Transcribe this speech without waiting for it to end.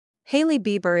Hailey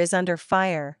Bieber is under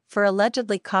fire for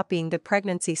allegedly copying the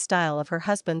pregnancy style of her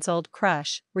husband's old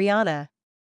crush, Rihanna.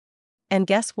 And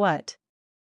guess what?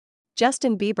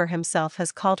 Justin Bieber himself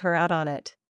has called her out on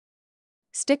it.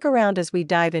 Stick around as we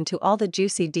dive into all the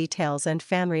juicy details and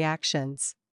fan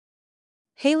reactions.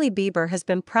 Hailey Bieber has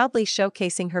been proudly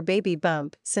showcasing her baby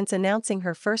bump since announcing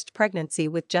her first pregnancy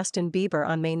with Justin Bieber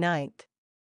on May 9.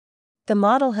 The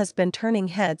model has been turning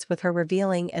heads with her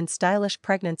revealing and stylish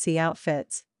pregnancy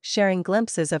outfits, sharing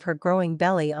glimpses of her growing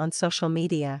belly on social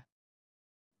media.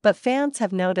 But fans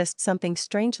have noticed something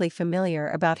strangely familiar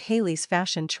about Hailey's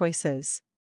fashion choices.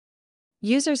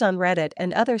 Users on Reddit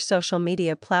and other social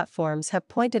media platforms have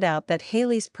pointed out that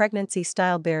Hailey's pregnancy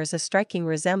style bears a striking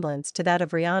resemblance to that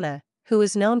of Rihanna, who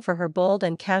is known for her bold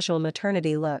and casual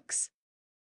maternity looks.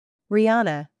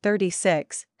 Rihanna,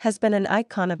 36, has been an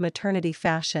icon of maternity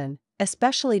fashion,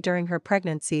 especially during her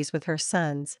pregnancies with her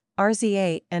sons,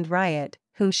 RZA and Riot,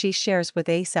 whom she shares with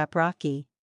A$AP Rocky.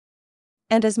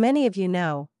 And as many of you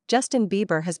know, Justin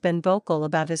Bieber has been vocal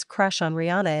about his crush on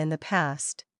Rihanna in the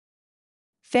past.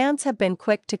 Fans have been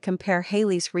quick to compare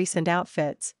Hailey's recent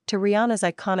outfits to Rihanna's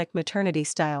iconic maternity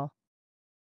style.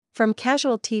 From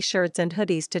casual t-shirts and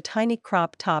hoodies to tiny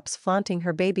crop tops flaunting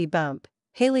her baby bump,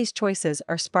 Hailey's choices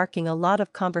are sparking a lot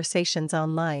of conversations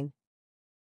online.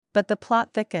 But the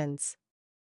plot thickens.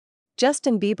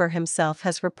 Justin Bieber himself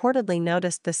has reportedly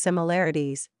noticed the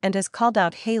similarities and has called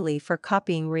out Hailey for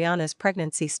copying Rihanna's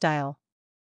pregnancy style.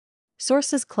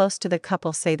 Sources close to the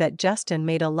couple say that Justin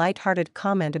made a light-hearted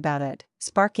comment about it,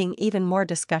 sparking even more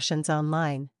discussions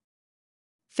online.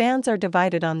 Fans are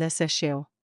divided on this issue.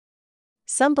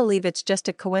 Some believe it's just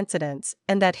a coincidence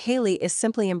and that Hailey is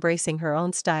simply embracing her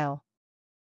own style.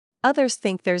 Others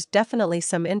think there's definitely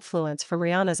some influence from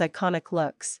Rihanna's iconic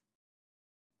looks.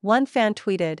 One fan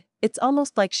tweeted, "It's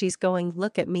almost like she's going,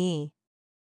 'Look at me.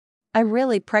 I'm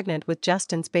really pregnant with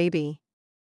Justin's baby.'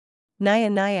 Naya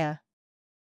Naya."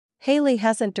 Hailey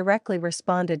hasn't directly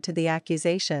responded to the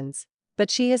accusations,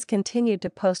 but she has continued to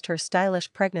post her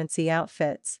stylish pregnancy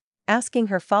outfits, asking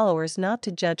her followers not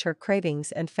to judge her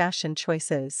cravings and fashion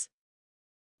choices.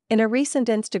 In a recent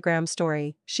Instagram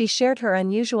story, she shared her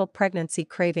unusual pregnancy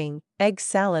craving, egg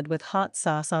salad with hot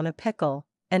sauce on a pickle,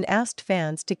 and asked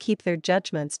fans to keep their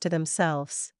judgments to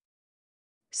themselves.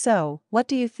 So, what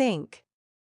do you think?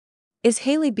 Is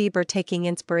Hailey Bieber taking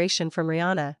inspiration from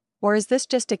Rihanna, or is this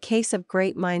just a case of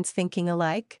great minds thinking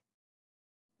alike?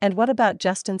 And what about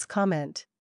Justin's comment?